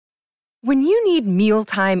When you need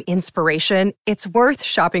mealtime inspiration, it's worth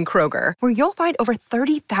shopping Kroger, where you'll find over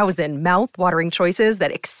 30,000 mouth-watering choices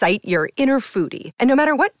that excite your inner foodie. And no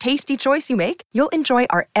matter what tasty choice you make, you'll enjoy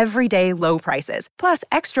our everyday low prices, plus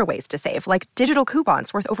extra ways to save, like digital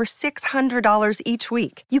coupons worth over $600 each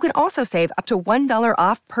week. You can also save up to $1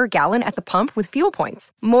 off per gallon at the pump with fuel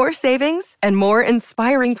points. More savings and more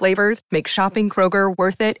inspiring flavors make shopping Kroger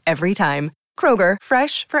worth it every time. Kroger,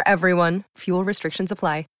 fresh for everyone. Fuel restrictions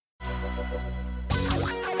apply.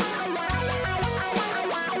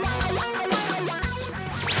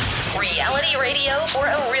 Reality radio for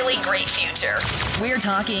a really great future. We're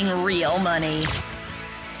talking real money.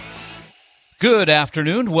 Good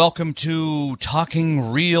afternoon. Welcome to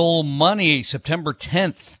Talking Real Money, September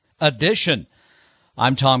 10th edition.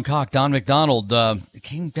 I'm Tom Cock. Don McDonald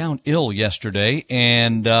came down ill yesterday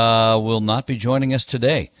and will not be joining us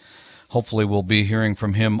today. Hopefully we'll be hearing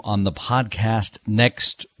from him on the podcast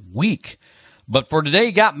next week. But for today,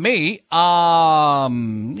 you got me. I've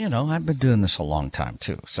been doing this a long time,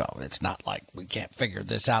 too. So it's not like we can't figure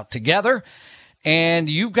this out together. And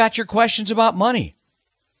you've got your questions about money.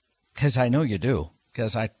 Because I know you do.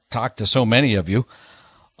 Because I talked to so many of you,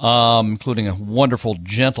 including a wonderful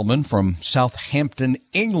gentleman from Southampton,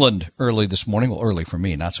 England, early this morning. Well, early for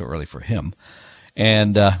me, not so early for him.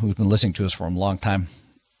 And who's been listening to us for a long time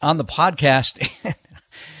on the podcast.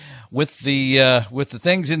 With the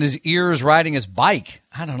things in his ears, riding his bike.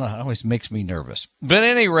 I don't know. It always makes me nervous. But at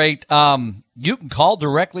any rate, you can call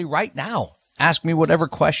directly right now. Ask me whatever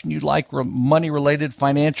question you'd like, money-related,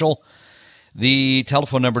 financial. The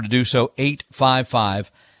telephone number to do so,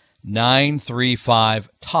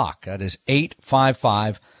 855-935-TALK. That is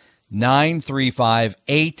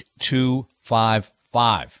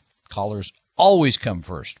 855-935-8255. Callers always come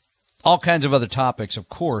first. All kinds of other topics, of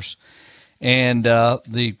course. And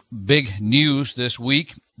the big news this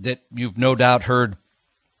week that you've no doubt heard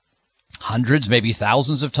hundreds, maybe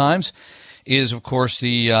thousands of times, is, of course,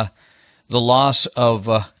 the loss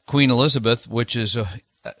of Queen Elizabeth, which is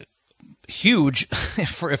huge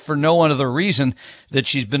for no other reason that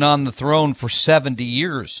she's been on the throne for 70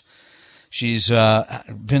 years. She's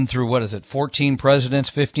been through, 14 presidents,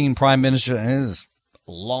 15 prime ministers. It's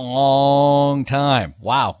a long time.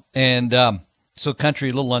 Wow. And so country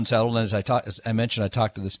a little unsettled. And as I mentioned, I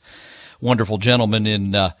talked to this wonderful gentleman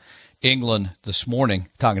in England this morning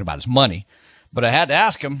talking about his money. But I had to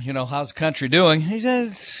ask him, how's the country doing? He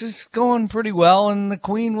says it's going pretty well, and the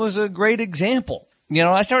Queen was a great example.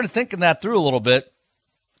 I started thinking that through a little bit.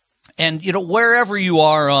 And, wherever you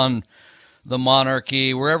are on the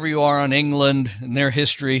monarchy, wherever you are on England and their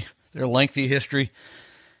history, their lengthy history,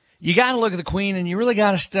 you got to look at the Queen, and you really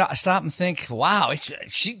got to stop and think, wow,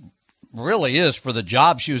 she really is, for the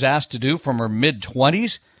job she was asked to do from her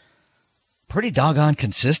mid-20s, pretty doggone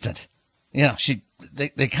consistent.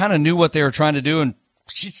 They kind of knew what they were trying to do, and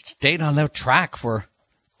she stayed on that track for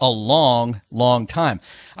a long, long time.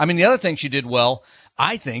 I mean, the other thing she did well,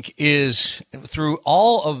 I think, is through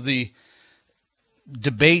all of the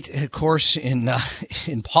debate, of course, in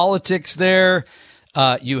politics there,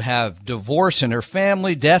 you have divorce in her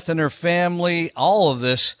family, death in her family, all of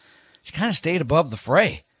this, she kind of stayed above the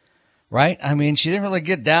fray. Right? I mean, she didn't really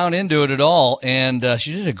get down into it at all, and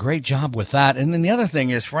she did a great job with that. And then the other thing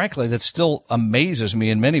is, frankly, that still amazes me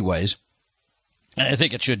in many ways, and I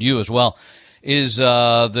think it should you as well, is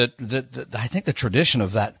that I think the tradition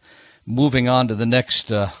of that moving on to the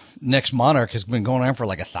next monarch has been going on for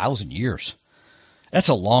like 1,000 years. That's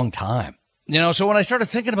a long time. So when I started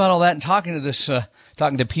thinking about all that and talking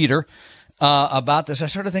to Peter about this, I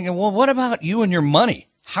started thinking, well, what about you and your money?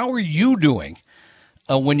 How are you doing?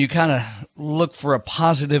 When you kind of look for a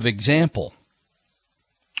positive example,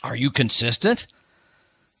 are you consistent?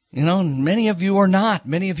 Many of you are not.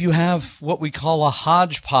 Many of you have what we call a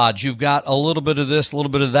hodgepodge. You've got a little bit of this, a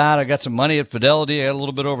little bit of that. I got some money at Fidelity. I got a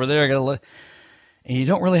little bit over there. And you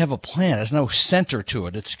don't really have a plan. There's no center to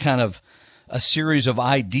it. It's kind of a series of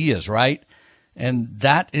ideas, right? And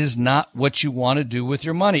that is not what you want to do with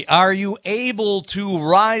your money. Are you able to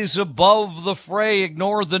rise above the fray,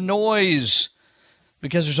 ignore the noise?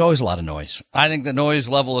 Because there's always a lot of noise. I think the noise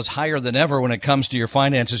level is higher than ever when it comes to your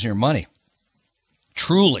finances and your money.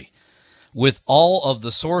 Truly, with all of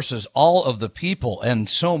the sources, all of the people, and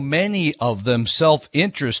so many of them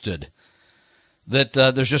self-interested, that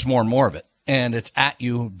there's just more and more of it. And it's at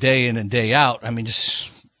you day in and day out. I mean, just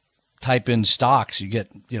type in stocks, you get,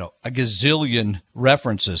 a gazillion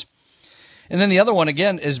references. And then the other one,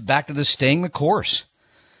 again, is back to the staying the course.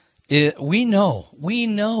 We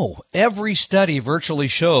know every study virtually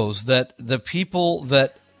shows that the people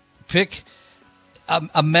that pick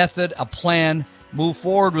a method, a plan, move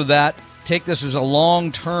forward with that, take this as a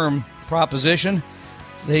long-term proposition,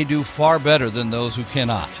 they do far better than those who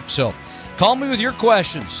cannot. So call me with your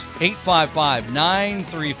questions,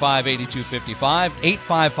 855-935-8255,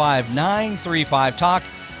 855-935-TALK.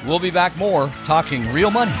 We'll be back more Talking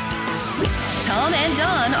Real Money. Tom and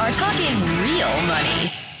Don are talking real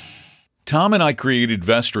money. Tom and I created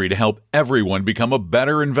Vestory to help everyone become a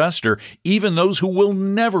better investor, even those who will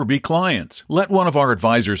never be clients. Let one of our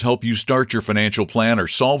advisors help you start your financial plan or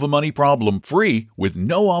solve a money problem free with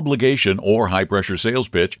no obligation or high-pressure sales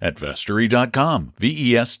pitch at Vestory.com,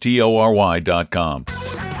 Vestory.com.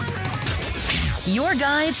 Your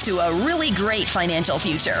guides to a really great financial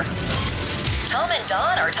future. Tom and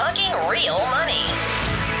Don are talking real money.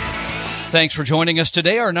 Thanks for joining us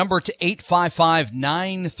today. Our number to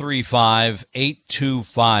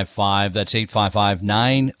 855-935-8255. That's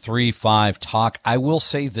 855-935-TALK. I will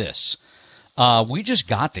say this. We just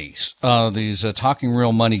got these Talking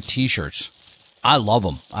Real Money t-shirts. I love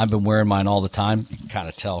them. I've been wearing mine all the time. You can kind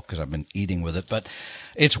of tell because I've been eating with it. But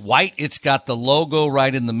it's white. It's got the logo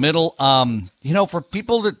right in the middle. For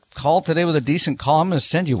people that call today with a decent call, I'm going to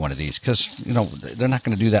send you one of these because, they're not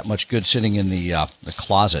going to do that much good sitting in the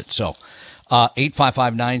closet. So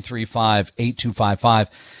 855-935-8255.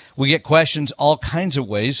 We get questions all kinds of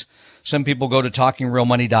ways. Some people go to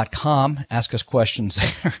talkingrealmoney.com, ask us questions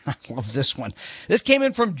there. I love this one. This came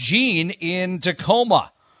in from Gene in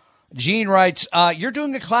Tacoma. Gene writes, you're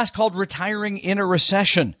doing a class called Retiring in a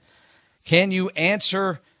Recession. Can you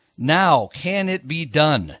answer now? Can it be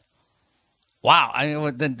done?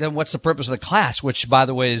 Wow. Then what's the purpose of the class, which, by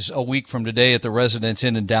the way, is a week from today at the Residence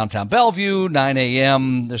Inn in downtown Bellevue, 9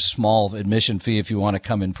 a.m. There's a small admission fee if you want to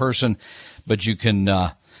come in person, but you can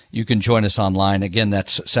join us online. Again,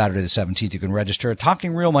 that's Saturday the 17th. You can register at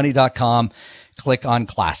talkingrealmoney.com. Click on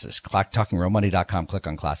classes. Talkingrealmoney.com. Click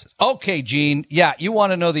on classes. Okay, Gene. Yeah, you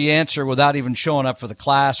want to know the answer without even showing up for the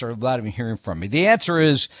class or without even hearing from me. The answer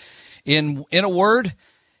is, in a word,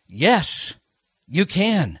 yes, you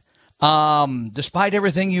can. Despite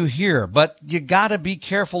everything you hear, but you got to be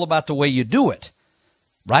careful about the way you do it,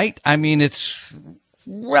 right? I mean, it's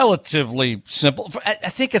relatively simple. I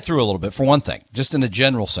think it through a little bit, for one thing, just in a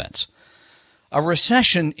general sense. A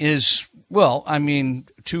recession is,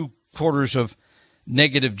 2 quarters of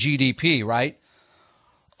negative GDP, right?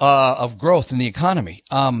 Of growth in the economy.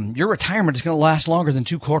 Your retirement is going to last longer than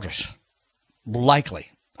 2 quarters. Likely.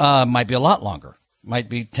 Might be a lot longer. Might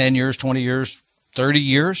be 10 years, 20 years, 30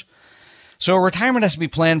 years. So retirement has to be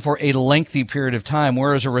planned for a lengthy period of time,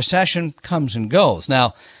 whereas a recession comes and goes.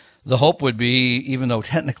 Now, the hope would be, even though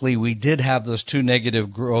technically we did have those 2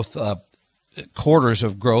 negative growth quarters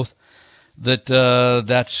of growth,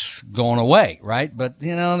 that's going away, right? But,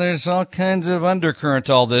 there's all kinds of undercurrent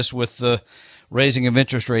to all this with the raising of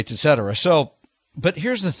interest rates, et cetera. So, but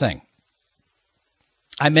here's the thing.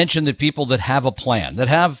 I mentioned that people that have a plan,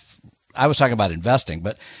 I was talking about investing,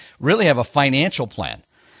 but really have a financial plan.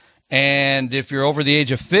 And if you're over the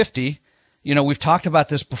age of 50, we've talked about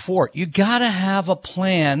this before. You got to have a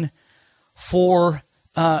plan for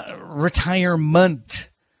retirement.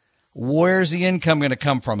 Where's the income going to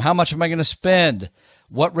come from? How much am I going to spend?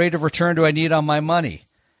 What rate of return do I need on my money?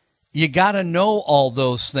 You got to know all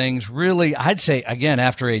those things really, I'd say, again,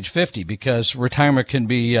 after age 50, because retirement can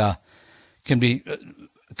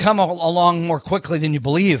come along more quickly than you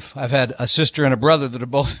believe. I've had a sister and a brother that have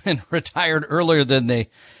both been retired earlier than they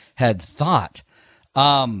had thought.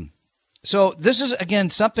 So this is, again,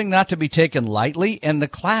 something not to be taken lightly, and the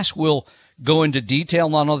class will go into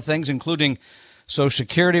detail on other things, including Social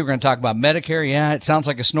Security. We're going to talk about Medicare. Yeah, it sounds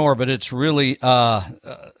like a snore, but it's really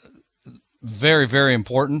very, very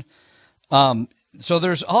important. So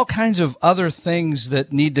there's all kinds of other things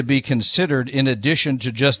that need to be considered in addition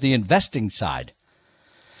to just the investing side.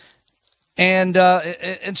 And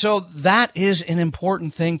so that is an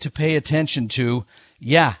important thing to pay attention to.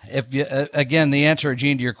 Yeah, if you, again, the answer,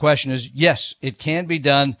 Gene, to your question is yes, it can be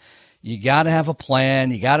done. You got to have a plan.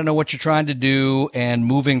 You got to know what you're trying to do. And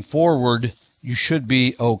moving forward, you should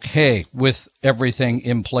be okay with everything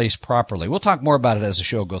in place properly. We'll talk more about it as the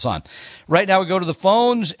show goes on. Right now, we go to the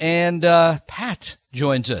phones, and Pat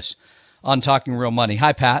joins us on Talking Real Money.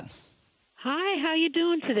 Hi, Pat. Hi, how you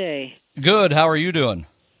doing today? Good. How are you doing?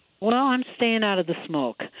 Well, I'm staying out of the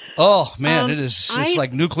smoke. Oh, man, it's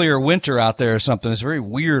like nuclear winter out there or something. It's very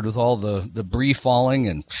weird with all the debris falling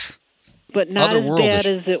and but not as bad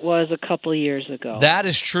as it was a couple of years ago. That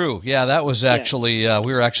is true. Yeah, that was actually,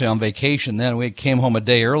 we were actually on vacation then. We came home a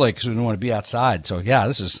day early because we didn't want to be outside. So, yeah,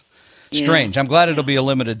 this is strange. I'm glad it'll be a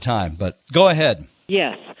limited time, but go ahead.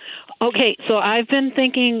 Yes. Okay, so I've been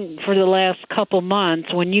thinking for the last couple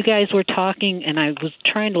months when you guys were talking, and I was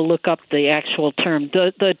trying to look up the actual term,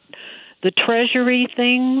 the Treasury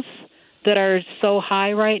things that are so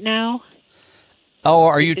high right now. Oh,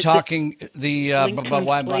 are you talking the? But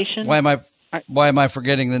why am I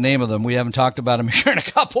forgetting the name of them? We haven't talked about them here in a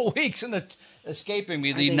couple of weeks, and it's escaping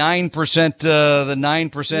me. The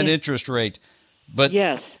 9% interest rate, but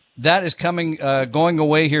yes, that is going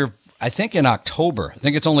away here. I think in October. I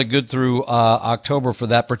think it's only good through October for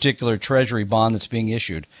that particular Treasury bond that's being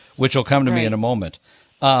issued, which will come to me in a moment.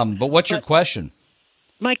 But what's your question?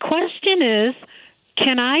 My question is,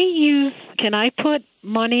 can I put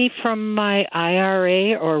money from my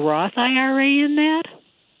IRA or Roth IRA in that?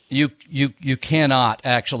 You cannot,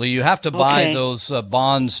 actually. You have to buy those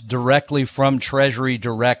bonds directly from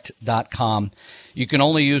treasurydirect.com. You can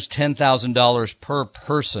only use $10,000 per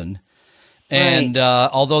person. And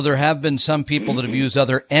although there have been some people that have used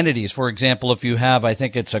other entities, for example, if you have, I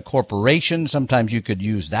think it's a corporation, sometimes you could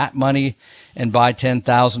use that money and buy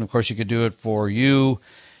 $10,000. Of course, you could do it for you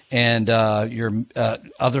and your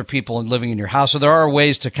other people living in your house. So there are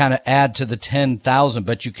ways to kind of add to the $10,000,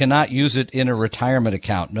 but you cannot use it in a retirement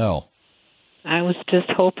account. No. I was just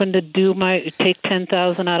hoping to take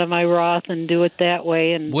 $10,000 out of my Roth and do it that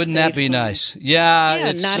way. And wouldn't that be nice?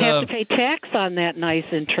 Yeah, not have to pay tax on that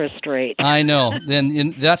nice interest rate. I know.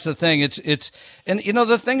 Then that's the thing. It's and you know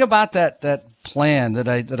the thing about that plan that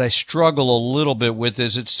I struggle a little bit with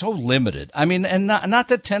is it's so limited. I mean, and not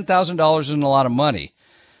that $10,000 isn't a lot of money,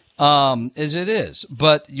 as it is,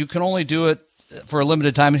 but you can only do it for a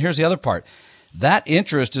limited time. And here's the other part: that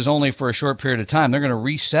interest is only for a short period of time. They're going to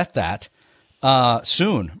reset that.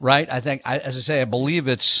 Soon, right? I think, as I say, I believe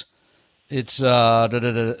it's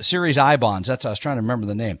Series I bonds. I was trying to remember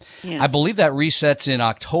the name. Yeah. I believe that resets in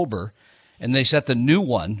October, and they set the new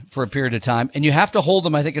one for a period of time. And you have to hold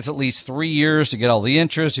them. I think it's at least 3 years to get all the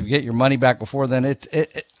interest. If you get your money back before then,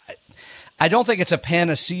 I don't think it's a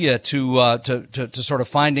panacea to sort of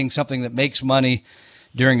finding something that makes money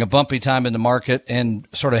during a bumpy time in the market and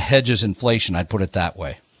sort of hedges inflation. I'd put it that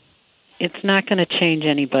way. It's not going to change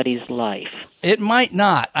anybody's life. It might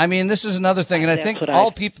not. I mean, this is another thing, and I think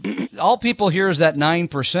all people hear is that 9%,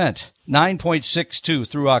 9.62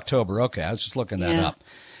 through October. Okay, I was just looking that up.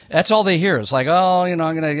 That's all they hear. It's like, oh, I'm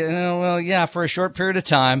going to, for a short period of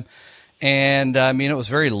time. And I mean, it was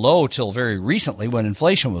very low till very recently when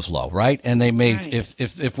inflation was low, right? And they may,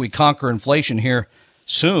 if we conquer inflation here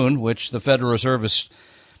soon, which the Federal Reserve is.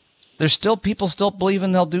 There's still people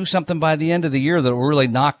believing they'll do something by the end of the year that will really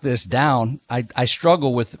knock this down. I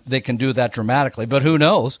struggle with they can do that dramatically, but who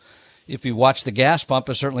knows? If you watch the gas pump,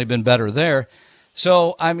 it's certainly been better there.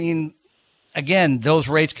 So, I mean, again, those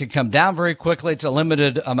rates could come down very quickly. It's a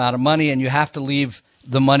limited amount of money, and you have to leave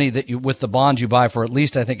the money that with the bonds you buy for at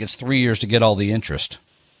least, I think it's 3 years to get all the interest.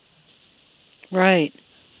 Right.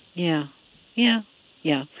 Yeah. Yeah.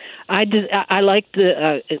 Yeah, I liked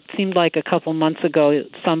it seemed like a couple months ago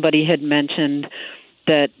somebody had mentioned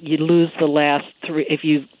that you lose the last three if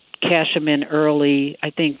you cash them in early. I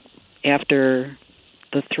think after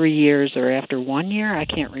the 3 years or after 1 year, I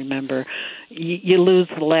can't remember. You lose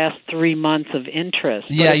the last 3 months of interest.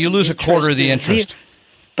 Yeah, you lose a quarter of the interest.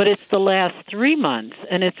 But it's the last 3 months,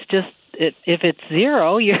 and it's just if it's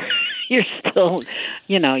zero, you're still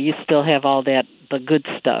you still have all that the good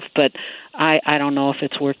stuff, but. I don't know if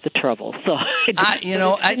it's worth the trouble. So I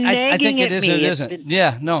think it is and it isn't.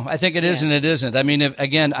 Yeah, no, I think it is and it isn't. I mean,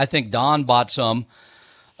 I think Don bought some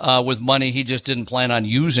with money he just didn't plan on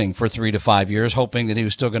using for 3 to 5 years, hoping that he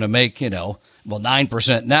was still going to make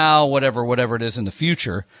 9% now, whatever it is in the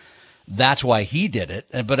future. That's why he did it.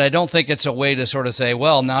 But I don't think it's a way to sort of say,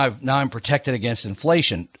 well, now I'm protected against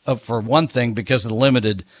inflation. For one thing, because of the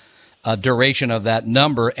limited duration of that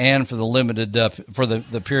number, and for the limited for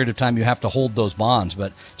the period of time you have to hold those bonds.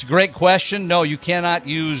 But it's a great question. No, you cannot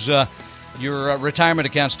use your retirement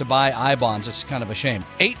accounts to buy I-bonds. It's kind of a shame.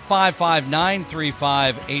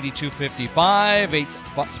 855-935-8255.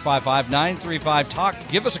 855-935-TALK.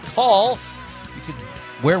 Give us a call. You could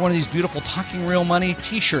wear one of these beautiful Talking Real Money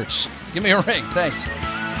T-shirts. Give me a ring. Thanks.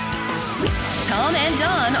 Tom and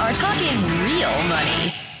Don are talking real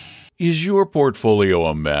money. Is your portfolio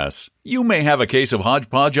a mess? You may have a case of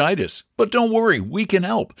hodgepodgeitis, but don't worry, we can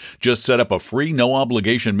help. Just set up a free,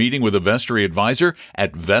 no-obligation meeting with a Vestory advisor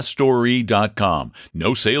at Vestory.com.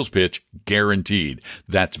 No sales pitch, guaranteed.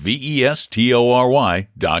 That's Vestory.com.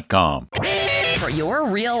 For your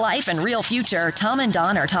real life and real future, Tom and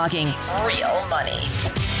Don are talking real money.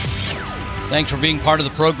 Thanks for being part of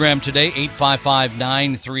the program today.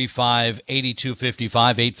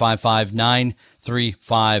 855-935-8255,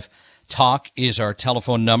 855-935-TALK. Talk is our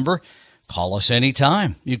telephone number. Call us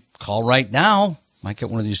anytime. You call right now. Might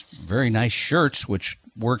get one of these very nice shirts, which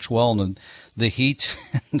works well in the heat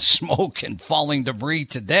and smoke and falling debris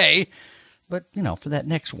today. But, for that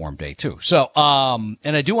next warm day, too. So,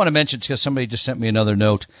 and I do want to mention, because somebody just sent me another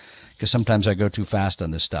note, because sometimes I go too fast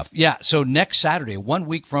on this stuff. Yeah, so next Saturday, 1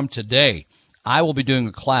 week from today, I will be doing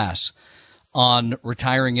a class on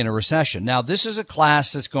retiring in a recession. Now, this is a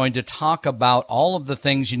class that's going to talk about all of the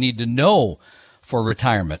things you need to know for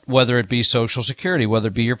retirement, whether it be Social Security, whether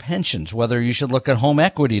it be your pensions, whether you should look at home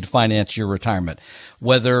equity to finance your retirement,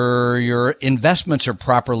 whether your investments are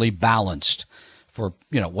properly balanced for,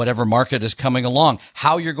 whatever market is coming along,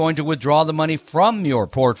 how you're going to withdraw the money from your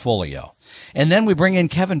portfolio. And then we bring in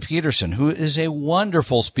Kevin Peterson, who is a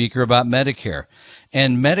wonderful speaker about Medicare.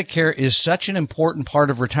 And Medicare is such an important part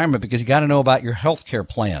of retirement because you got to know about your health care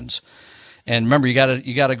plans. And remember, you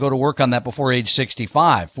got to go to work on that before age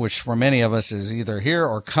 65, which for many of us is either here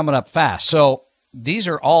or coming up fast. So these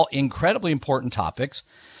are all incredibly important topics.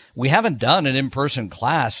 We haven't done an in-person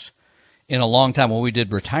class in a long time. Well, we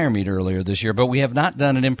did Retire Meet earlier this year, but we have not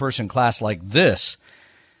done an in-person class like this.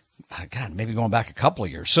 God, maybe going back a couple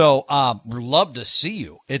of years. So we'd love to see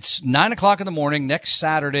you. It's 9 o'clock in the morning next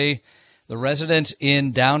Saturday, the Residence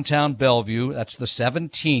Inn downtown Bellevue. That's the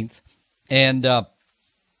 17th. And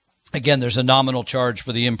again, there's a nominal charge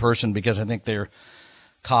for the in-person because I think they're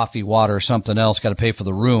coffee, water, or something else. Got to pay for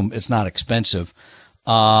the room. It's not expensive.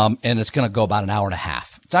 And it's going to go about an hour and a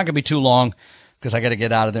half. It's not going to be too long because I got to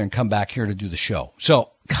get out of there and come back here to do the show.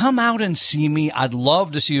 So come out and see me. I'd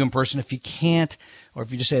love to see you in person. If you can't, or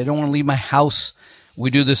if you just say, I don't want to leave my house, we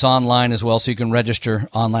do this online as well, so you can register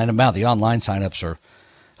online. About the online signups are,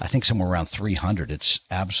 I think, somewhere around 300. It's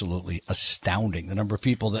absolutely astounding, the number of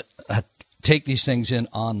people that take these things in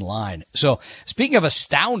online. So speaking of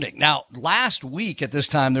astounding, now last week at this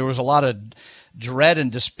time, there was a lot of dread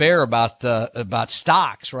and despair about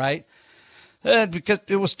stocks, right? Because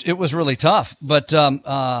it was really tough, but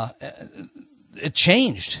it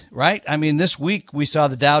changed, right? I mean, this week we saw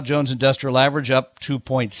the Dow Jones Industrial Average up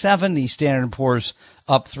 2.7, the Standard & Poor's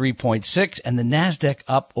up 3.6, and the NASDAQ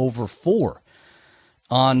up over 4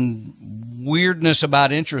 on weirdness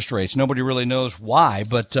about interest rates. Nobody really knows why,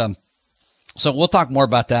 but so we'll talk more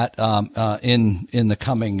about that in the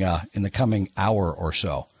coming hour or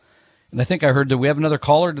so. And I think I heard that we have another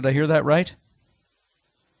caller. Did I hear that right?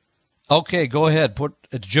 Okay, go ahead.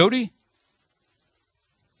 It's Jody.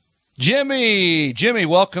 Jimmy,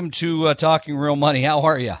 welcome to Talking Real Money. How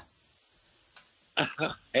are you?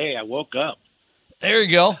 Hey, I woke up. There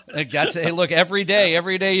you go. Hey, look, every day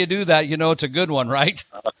you do that, it's a good one, right?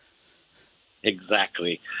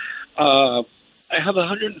 Exactly. I have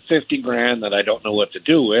 $150,000 that I don't know what to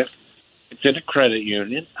do with. It's in a credit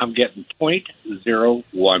union. I'm getting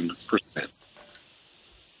 0.01%.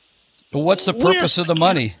 What's the purpose of the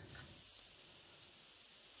money?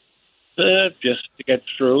 Just to get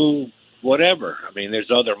through whatever. I mean,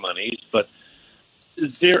 there's other monies, but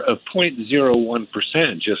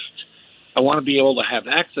 0.01%. Just, I want to be able to have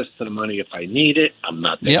access to the money if I need it. I'm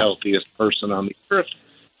not the healthiest person on the earth,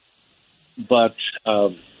 but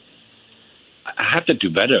I have to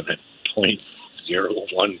do better than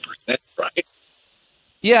 0.01%, right?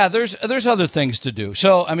 Yeah, there's other things to do.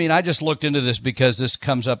 So, I mean, I just looked into this because this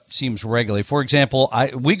comes up, seems regularly. For example,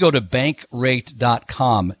 we go to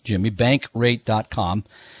bankrate.com, Jimmy, bankrate.com,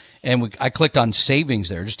 and I clicked on savings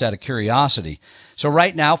there just out of curiosity. So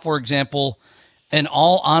right now, for example, an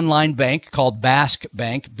all-online bank called Bask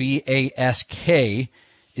Bank, BASK,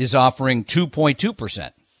 is offering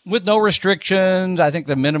 2.2% with no restrictions. I think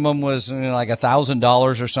the minimum was like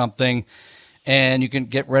 $1,000 or something. And you can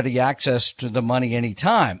get ready access to the money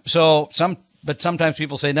anytime. But sometimes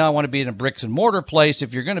people say, no, I want to be in a bricks and mortar place.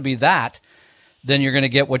 If you're going to be that, then you're going to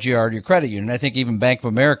get what you are at your credit union. I think even Bank of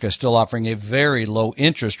America is still offering a very low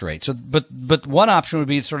interest rate. So, but one option would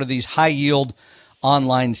be sort of these high yield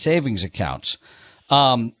online savings accounts.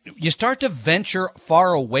 You start to venture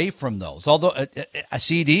far away from those. Although a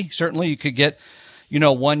CD, certainly you could get,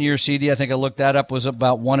 1 year CD. I think I looked that up, was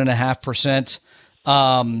about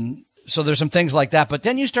 1.5%. So there's some things like that, but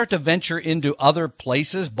then you start to venture into other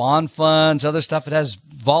places, bond funds, other stuff that has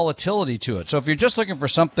volatility to it. So if you're just looking for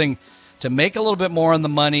something to make a little bit more on the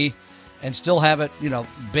money and still have it,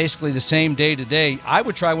 basically the same day to day, I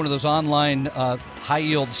would try one of those online high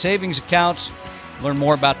yield savings accounts. Learn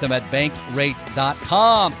more about them at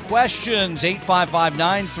bankrate.com. Questions,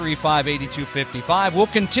 855-935-8255. We'll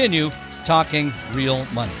continue talking real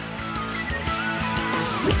money.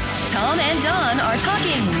 Tom and Don are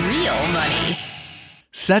talking real money.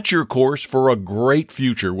 Set your course for a great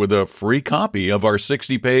future with a free copy of our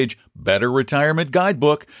 60-page Better Retirement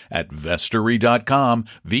Guidebook at vestory.com,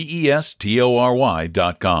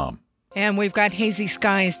 vestory.com. And we've got hazy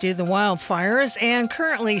skies due to the wildfires and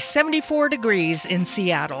currently 74 degrees in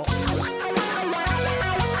Seattle.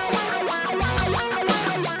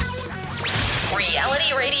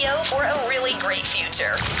 Reality radio for a really great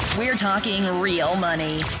future. We're talking real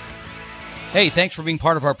money. Hey, thanks for being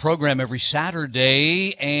part of our program every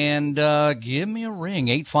Saturday. And give me a ring,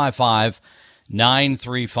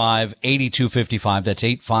 855-935-8255. That's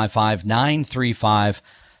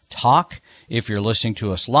 855-935-TALK. If you're listening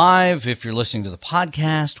to us live, if you're listening to the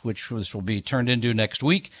podcast, which this will be turned into next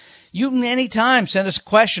week, you can anytime send us a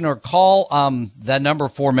question or call that number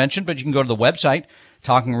aforementioned, but you can go to the website,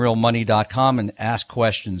 talkingrealmoney.com, and ask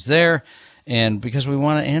questions there. And because we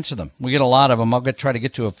want to answer them, we get a lot of them. I'll try to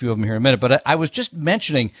get to a few of them here in a minute. But I was just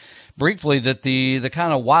mentioning briefly that the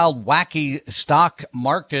kind of wild, wacky stock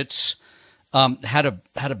markets had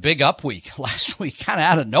a big up week last week, kind of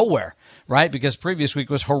out of nowhere, right? Because previous week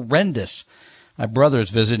was horrendous. My brother is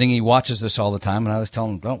visiting. He watches this all the time, and I was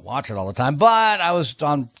telling him, don't watch it all the time. But I was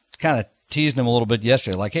kind of teasing him a little bit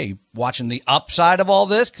yesterday, like, hey, watching the upside of all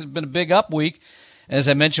this because it's been a big up week. As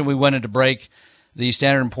I mentioned, we went into break. The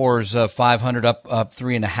Standard & Poor's 500 up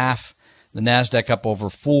 3.5, the NASDAQ up over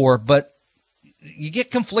 4. But you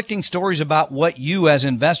get conflicting stories about what you as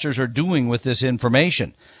investors are doing with this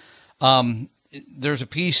information. There's a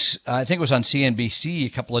piece, I think it was on CNBC a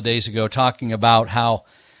couple of days ago, talking about how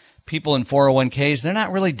people in 401ks, they're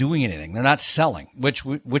not really doing anything. They're not selling, which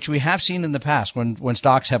we have seen in the past. When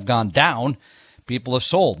stocks have gone down, people have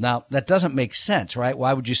sold. Now, that doesn't make sense, right?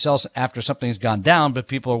 Why would you sell after something's gone down, but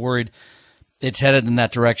people are worried it's headed in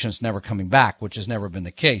that direction, it's never coming back, which has never been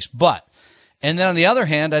the case. And then on the other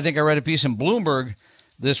hand, I think I read a piece in Bloomberg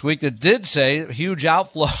this week that did say huge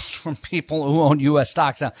outflows from people who own U.S.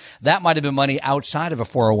 stocks. Now, that might have been money outside of a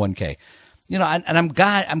 401k. You know, and I'm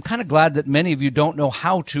kind of glad that many of you don't know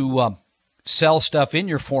how to sell stuff in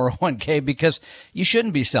your 401k, because you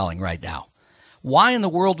shouldn't be selling right now. Why in the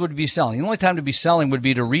world would you be selling? The only time to be selling would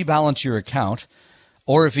be to rebalance your account,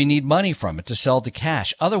 or if you need money from it, to sell to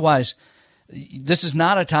cash. Otherwise, this is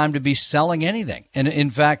not a time to be selling anything. And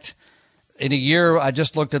in fact, in a year, I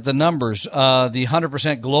just looked at the numbers. The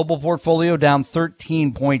 100% global portfolio down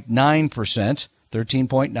 13.9%,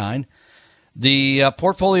 13.9. The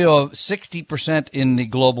portfolio of 60% in the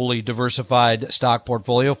globally diversified stock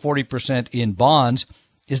portfolio, 40% in bonds,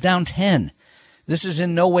 is down 10. This is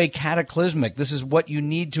in no way cataclysmic. This is what you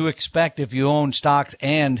need to expect if you own stocks,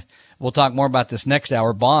 and we'll talk more about this next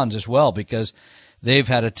hour, bonds as well, because they've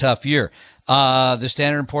had a tough year. The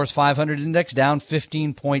Standard & Poor's 500 index down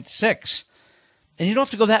 15.6. And you don't have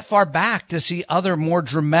to go that far back to see other more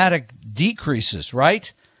dramatic decreases,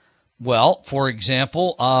 right? Well, for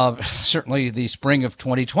example, certainly the spring of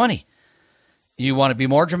 2020. You want to be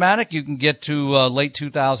more dramatic? You can get to late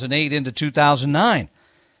 2008 into 2009.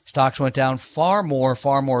 Stocks went down far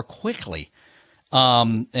more quickly.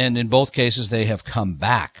 And in both cases, they have come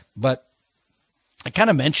back. But I kind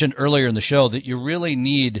of mentioned earlier in the show that you really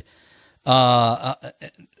need a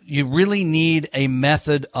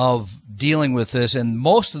method of dealing with this. And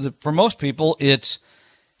for most people, it's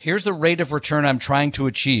here's the rate of return I'm trying to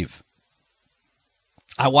achieve.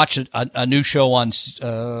 I watched a new show on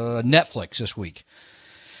Netflix this week,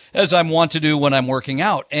 as I'm wont to do when I'm working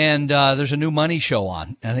out. And there's a new money show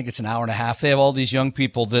on. I think it's an hour and a half. They have all these young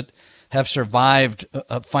people that have survived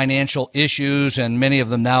financial issues, and many of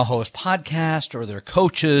them now host podcasts or they're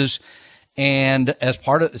coaches. And as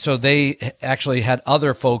part of, so they actually had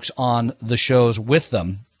other folks on the shows with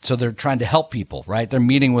them. So they're trying to help people, right? They're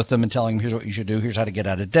meeting with them and telling them, here's what you should do. Here's how to get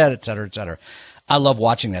out of debt, et cetera, et cetera. I love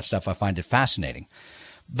watching that stuff. I find it fascinating.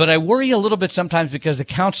 But I worry a little bit sometimes because the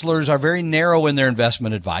counselors are very narrow in their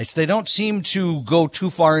investment advice. They don't seem to go too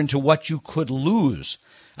far into what you could lose.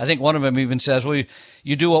 I think one of them even says, well,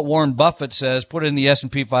 you do what Warren Buffett says, put it in the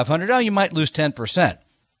S&P 500. Oh, you might lose 10%.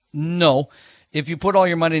 No. If you put all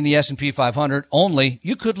your money in the S&P 500 only,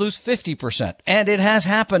 you could lose 50%. And it has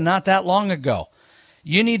happened not that long ago.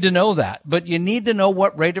 You need to know that, but you need to know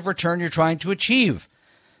what rate of return you're trying to achieve.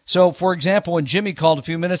 So, for example, when Jimmy called a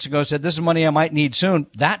few minutes ago and said, this is money I might need soon,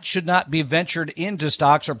 that should not be ventured into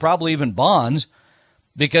stocks or probably even bonds,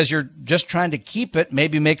 because you're just trying to keep it,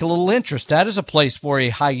 maybe make a little interest. That is a place for a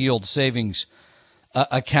high-yield savings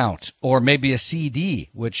account, or maybe a CD,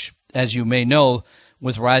 which, as you may know,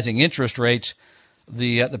 with rising interest rates,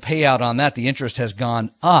 the payout on that, the interest has gone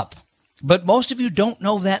up. But most of you don't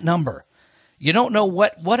know that number. You don't know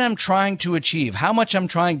what I'm trying to achieve, how much I'm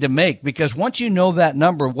trying to make, because once you know that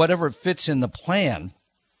number, whatever fits in the plan,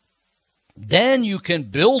 Then you can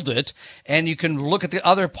build it, and you can look at the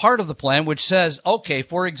other part of the plan, which says, okay,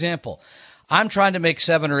 for example, I'm trying to make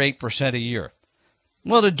 7 or 8% a year.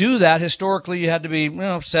 Well, to do that, historically, you had to be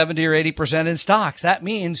 70 or 80% in stocks. That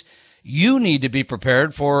means you need to be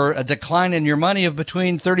prepared for a decline in your money of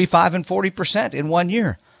between 35 and 40% in 1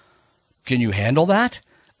 year. Can you handle that?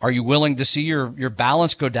 Are you willing to see your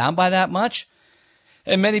balance go down by that much?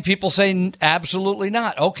 And many people say absolutely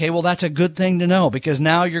not. Okay, well, that's a good thing to know, because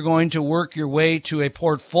now you're going to work your way to a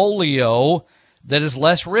portfolio that is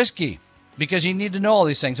less risky, because you need to know all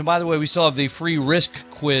these things. And by the way, we still have the free risk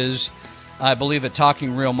quiz, I believe, at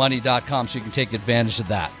talkingrealmoney.com, so you can take advantage of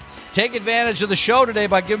that. Take advantage of the show today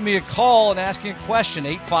by giving me a call and asking a question,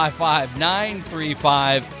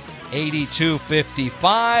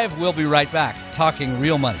 855-935-8255. We'll be right back, Talking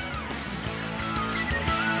Real Money.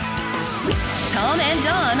 Tom and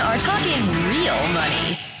Don are talking real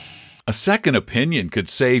money. A second opinion could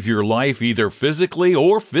save your life either physically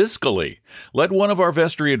or fiscally. Let one of our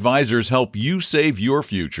Vestory advisors help you save your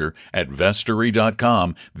future at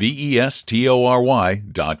Vestory.com, Vestory.com.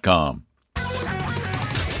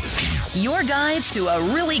 Your guides to a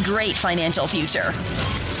really great financial future.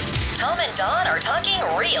 Tom and Don are talking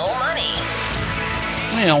real money.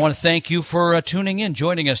 I want to thank you for tuning in,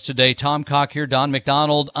 joining us today. Tom Cock here, Don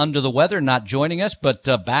McDonald under the weather, not joining us, but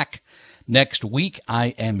back next week,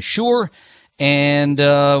 I am sure. And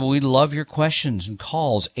we love your questions and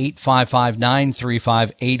calls.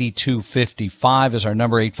 855-935-8255 is our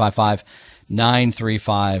number,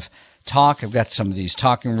 855-935-TALK. I've got some of these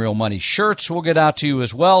Talking Real Money shirts we'll get out to you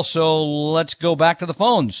as well. So let's go back to the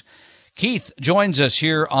phones. Keith joins us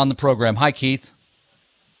here on the program. Hi, Keith.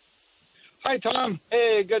 Hi, Tom.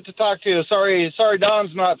 Hey, good to talk to you. Sorry,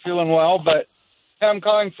 Don's not feeling well, but I'm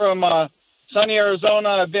calling from sunny Arizona.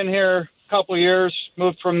 I've been here a couple of years,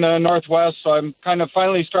 moved from the Northwest, so I'm kind of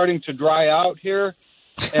finally starting to dry out here.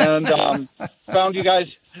 And found you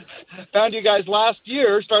guys last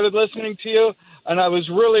year, started listening to you, and I was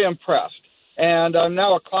really impressed. And I'm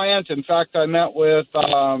now a client. In fact, I met with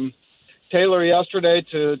Taylor yesterday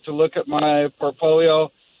to look at my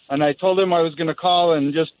portfolio, and I told him I was going to call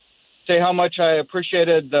and just say how much I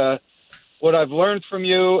appreciated what I've learned from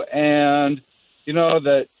you, and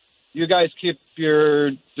that you guys keep your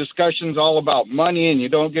discussions all about money and you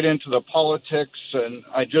don't get into the politics, and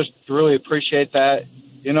I just really appreciate that.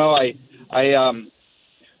 When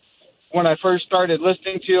I first started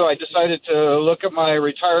listening to you, I decided to look at my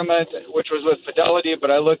retirement, which was with Fidelity, but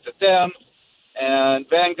I looked at them and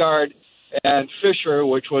Vanguard and Fisher,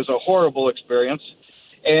 which was a horrible experience,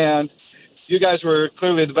 and you guys were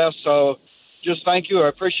clearly the best, so just thank you. I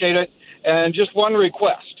appreciate it. And just one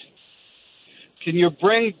request. Can you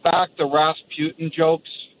bring back the Rasputin jokes?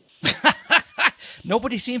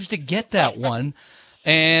 Nobody seems to get that one.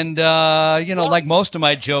 And, like most of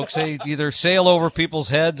my jokes, they either sail over people's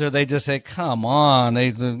heads or they just say, come on. They,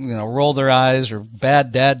 roll their eyes, or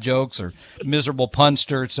bad dad jokes, or miserable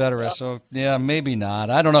punster, et cetera. So, yeah, maybe not.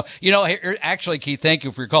 I don't know. Actually, Keith, thank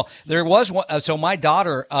you for your call. There was one. So my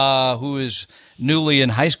daughter, who is newly in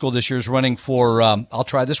high school this year, is running for, I'll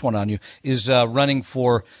try this one on you, is running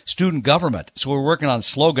for student government. So we're working on a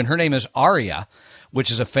slogan. Her name is Aria, which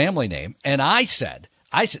is a family name. And I thought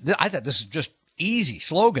this is just easy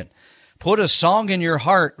slogan. Put a song in your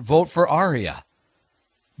heart, vote for Aria.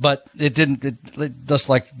 But it didn't, it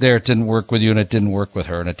didn't work with you, and it didn't work with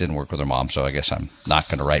her, and it didn't work with her mom. So I guess I'm not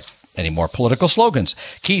going to write any more political slogans.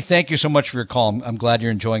 Keith, thank you so much for your call. I'm glad you're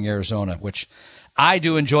enjoying Arizona, which I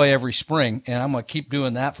do enjoy every spring, and I'm going to keep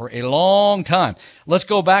doing that for a long time. Let's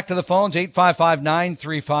go back to the phones,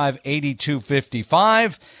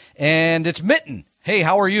 855-935-8255. And it's Mitten. Hey,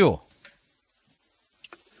 how are you?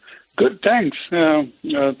 Good, thanks.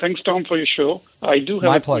 Thanks, Tom, for your show. I do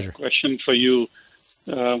have quick question for you.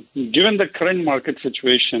 Given the current market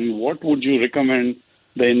situation, what would you recommend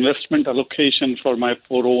the investment allocation for my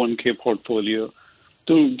 401k portfolio?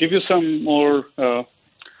 To give you some more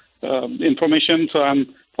information, so I'm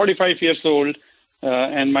 45 years old,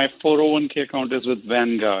 and my 401k account is with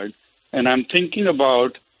Vanguard. And I'm thinking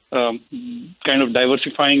about kind of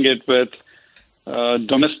diversifying it with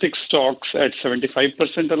domestic stocks at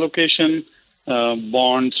 75% allocation,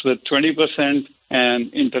 bonds with 20%,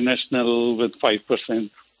 and international with 5%.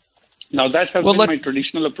 Now, that has been my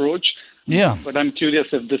traditional approach. Yeah. But I'm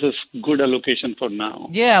curious if this is good allocation for now.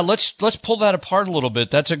 Yeah, let's pull that apart a little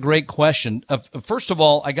bit. That's a great question. First of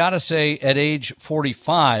all, I got to say, at age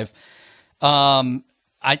 45, I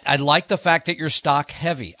like the fact that you're stock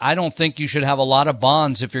heavy. I don't think you should have a lot of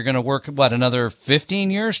bonds if you're going to work, another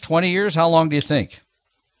 15 years, 20 years? How long do you think?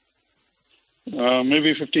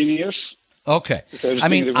 Maybe 15 years. Okay. I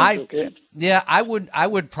mean, I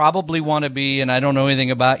would probably want to be, and I don't know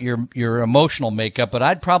anything about your emotional makeup, but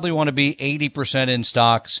I'd probably want to be 80% in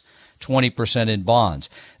stocks, 20% in bonds.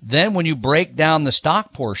 Then when you break down the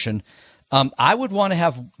stock portion, I would want to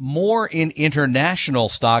have more in international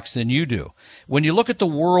stocks than you do. When you look at the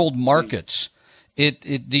world markets,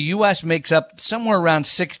 the U.S. makes up somewhere around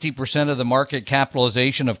 60% of the market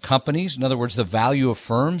capitalization of companies. In other words, the value of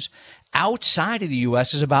firms. Outside of the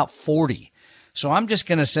U.S. is about 40. So I'm just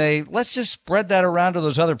going to say, let's just spread that around to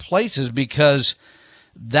those other places because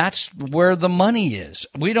that's where the money is.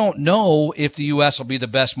 We don't know if the U.S. will be the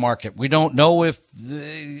best market. We don't know if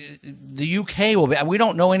the U.K. will be. We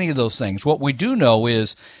don't know any of those things. What we do know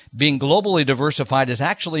is being globally diversified has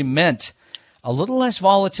actually meant a little less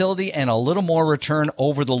volatility and a little more return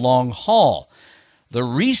over the long haul. The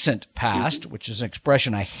recent past, which is an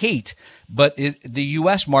expression I hate, but the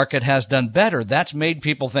U.S. market has done better. That's made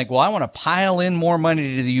people think, well, I want to pile in more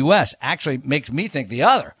money to the U.S. Actually makes me think the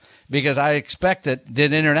other, because I expect that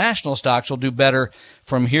international stocks will do better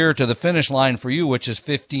from here to the finish line for you, which is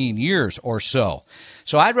 15 years or so.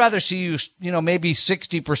 So I'd rather see you, maybe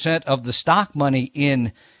 60% of the stock money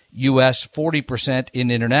in U.S., 40% in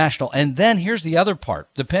international. And then here's the other part,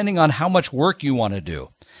 depending on how much work you want to do.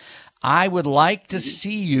 I would like to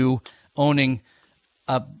see you owning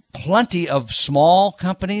plenty of small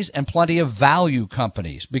companies and plenty of value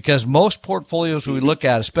companies, because most portfolios we look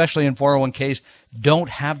at, especially in 401ks, don't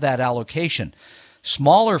have that allocation.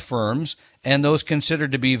 Smaller firms and those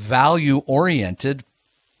considered to be value-oriented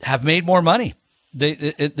have made more money.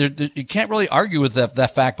 You can't really argue with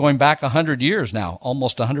that fact going back 100 years now,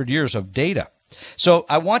 almost 100 years of data. So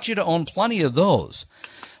I want you to own plenty of those.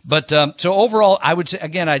 But so overall,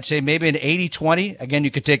 I'd say maybe an 80-20. Again, you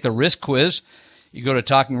could take the risk quiz. You go to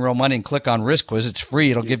Talking Real Money and click on risk quiz. It's free.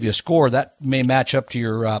 It'll give you a score that may match up to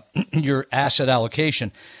your asset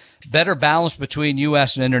allocation. Better balance between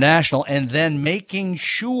U.S. and international, and then making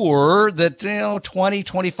sure that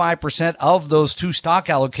 20-25% of those two stock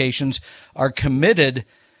allocations are committed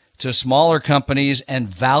to smaller companies and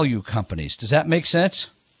value companies. Does that make sense?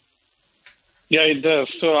 Yeah, it does.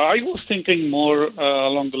 So I was thinking more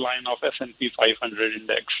along the line of S&P 500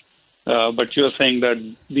 index, but you're saying that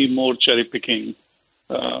the more cherry picking.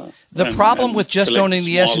 The problem with just owning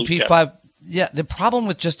the S&P 500, the problem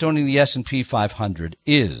with just owning the S&P 500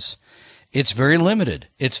 is it's very limited.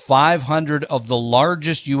 It's 500 of the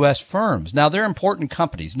largest U.S. firms. Now they're important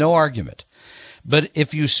companies, no argument. But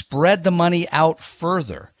if you spread the money out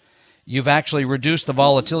further, you've actually reduced the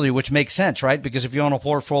volatility, which makes sense, right? Because if you own a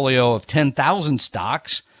portfolio of 10,000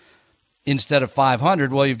 stocks instead of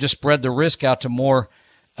 500, well, you've just spread the risk out to more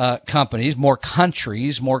companies, more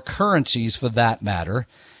countries, more currencies for that matter.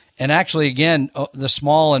 And actually, again, the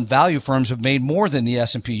small and value firms have made more than the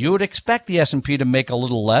S&P. You would expect the S&P to make a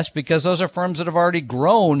little less because those are firms that have already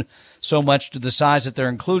grown so much to the size that they're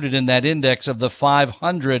included in that index of the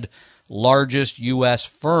 500 largest U.S.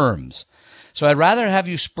 firms. So I'd rather have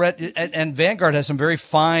you spread, and Vanguard has some very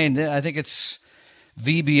fine, I think it's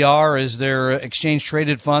VBR is their exchange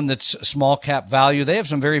traded fund that's small cap value. They have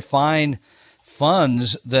some very fine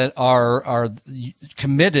funds that are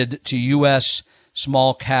committed to U.S.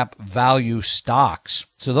 small cap value stocks.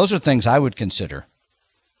 So those are things I would consider.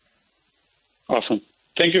 Awesome.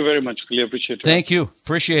 Thank you very much. Really appreciate it. Thank you.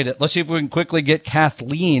 Appreciate it. Let's see if we can quickly get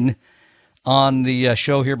Kathleen on the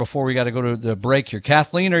show here before we got to go to the break here.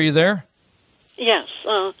 Kathleen, are you there? Yes.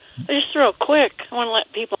 Just real quick, I want to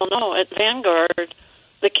let people know at Vanguard,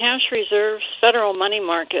 the cash reserves, federal money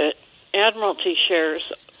market, Admiralty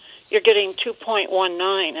shares, you're getting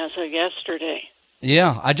 2.19 as of yesterday.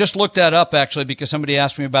 Yeah, I just looked that up actually because somebody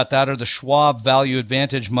asked me about that, or the Schwab Value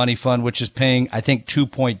Advantage Money Fund, which is paying, I think,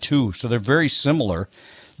 2.2. So they're very similar.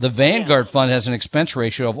 The Vanguard fund has an expense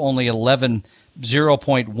ratio of only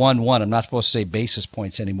 0.11. I'm not supposed to say basis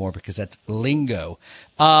points anymore because that's lingo.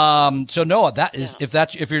 So Noah, that is if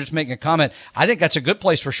you're just making a comment, I think that's a good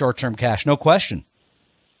place for short-term cash, no question.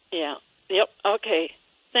 Yeah. Yep. Okay.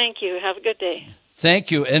 Thank you. Have a good day.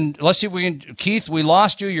 Thank you. And let's see if we can, Keith, we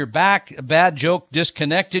lost you. You're back. A bad joke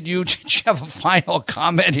disconnected you. Did you have a final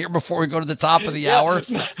comment here before we go to the top of the hour?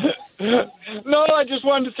 No, I just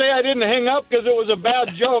wanted to say I didn't hang up because it was a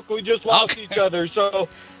bad joke. We just lost each other. So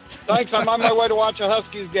thanks. I'm on my way to watch a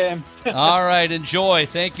Huskies game. All right. Enjoy.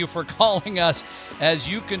 Thank you for calling us, as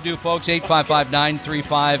you can do, folks.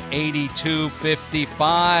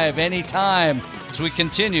 855-935-8255 anytime as we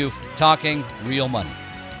continue talking real money.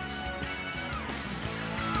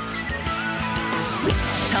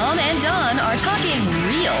 Tom and Don are talking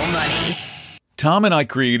real money. Tom and I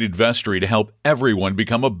created Vestory to help everyone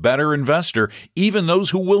become a better investor, even those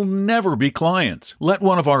who will never be clients. Let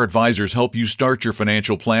one of our advisors help you start your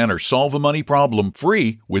financial plan or solve a money problem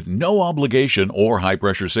free with no obligation or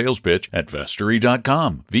high-pressure sales pitch at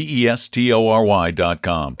Vestory.com,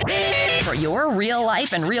 Vestory.com. For your real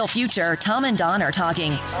life and real future, Tom and Don are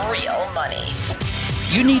talking real money.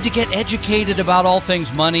 You need to get educated about all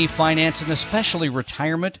things money, finance, and especially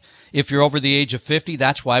retirement. If you're over the age of 50,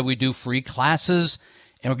 that's why we do free classes.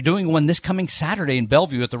 And we're doing one this coming Saturday in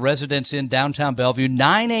Bellevue at the Residence Inn downtown Bellevue,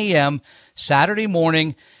 9 a.m. Saturday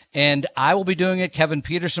morning. And I will be doing it. Kevin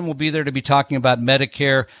Peterson will be there to be talking about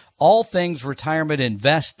Medicare, all things retirement,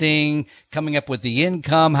 investing, coming up with the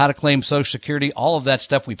income, how to claim Social Security, all of that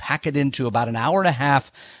stuff. We pack it into about an hour and a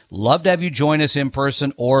half. Love to have you join us in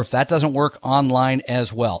person, or if that doesn't work, online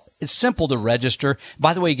as well. It's simple to register.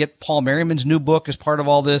 By the way, you get Paul Merriman's new book as part of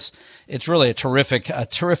all this. It's really a terrific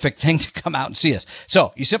thing to come out and see us.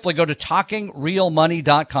 So you simply go to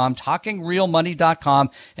TalkingRealMoney.com, TalkingRealMoney.com,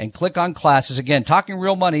 and click on classes. Again,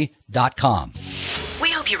 TalkingRealMoney.com. We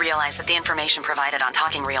hope you realize that the information provided on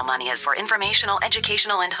Talking Real Money is for informational,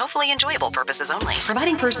 educational, and hopefully enjoyable purposes only.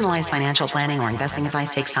 Providing personalized financial planning or investing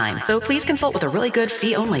advice takes time, so please consult with a really good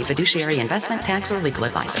fee-only fiduciary investment, tax, or legal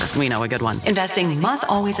advisor. We know a good one. Investing must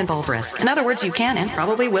always involve risk. In other words, you can and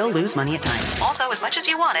probably will lose money at times. Also, as much as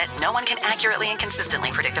you want it, no one can accurately and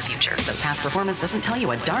consistently predict the future. So past performance doesn't tell you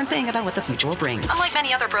a darn thing about what the future will bring. Unlike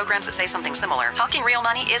many other programs that say something similar, Talking Real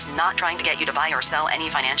Money is not trying to get you to buy or sell any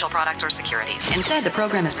financial products or securities. Instead, the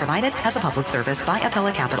program is provided as a public service by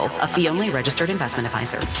Appella Capital, a fee-only registered investment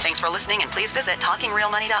advisor. Thanks for listening, and please visit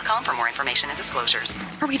TalkingRealMoney.com for more information and disclosures.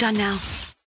 Are we done now?